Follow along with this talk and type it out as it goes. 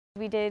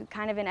We did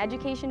kind of an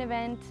education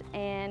event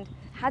and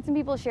had some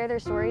people share their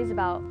stories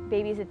about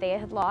babies that they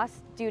had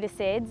lost due to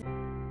SIDS.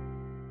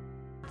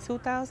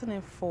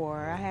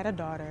 2004, I had a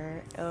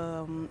daughter,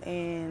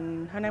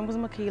 and her name was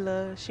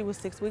Makila. She was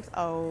 6 weeks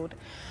old,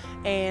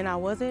 and I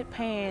wasn't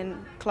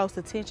paying close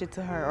attention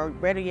to her, or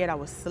better yet, I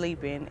was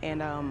sleeping,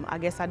 and I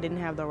guess I didn't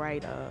have the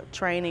right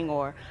training,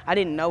 or I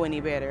didn't know any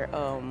better.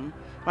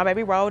 My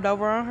baby rolled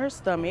over on her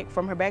stomach,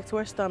 from her back to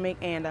her stomach,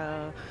 and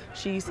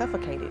she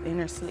suffocated in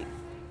her sleep.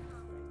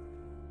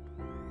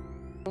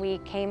 We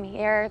came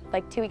here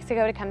like 2 weeks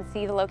ago to come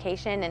see the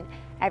location, and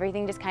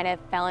everything just kind of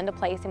fell into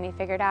place, and we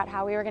figured out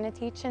how we were going to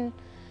teach and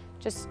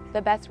just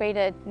the best way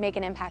to make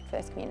an impact for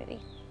this community.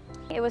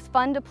 It was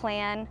fun to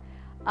plan,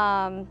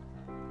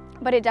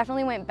 but it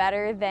definitely went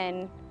better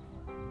than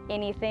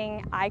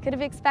anything I could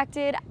have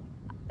expected.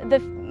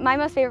 My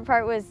most favorite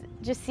part was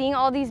just seeing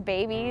all these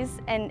babies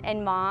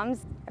and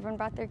moms. Everyone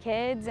brought their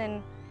kids,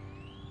 and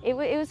it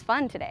was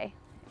fun today.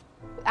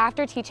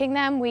 After teaching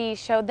them, we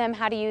showed them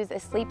how to use a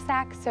sleep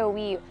sack, so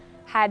we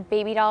had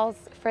baby dolls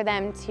for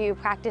them to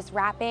practice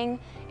wrapping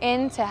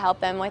in to help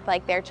them with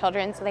like their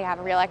children so they have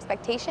a real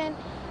expectation.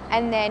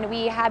 And then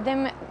we had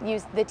them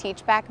use the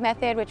teach back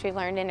method, which we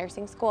learned in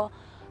nursing school,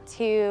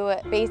 to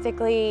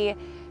basically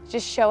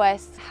just show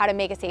us how to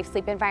make a safe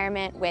sleep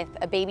environment with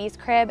a baby's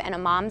crib and a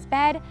mom's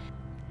bed.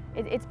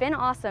 It's been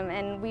awesome,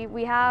 and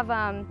we have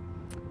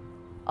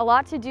a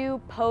lot to do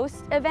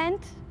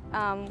post-event.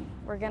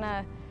 We're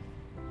gonna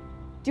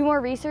do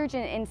more research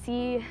and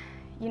see,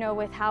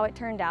 with how it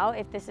turned out,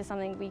 if this is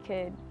something we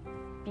could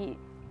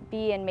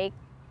be and make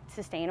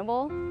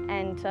sustainable,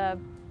 and to,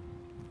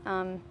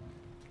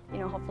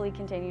 hopefully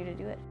continue to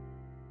do it.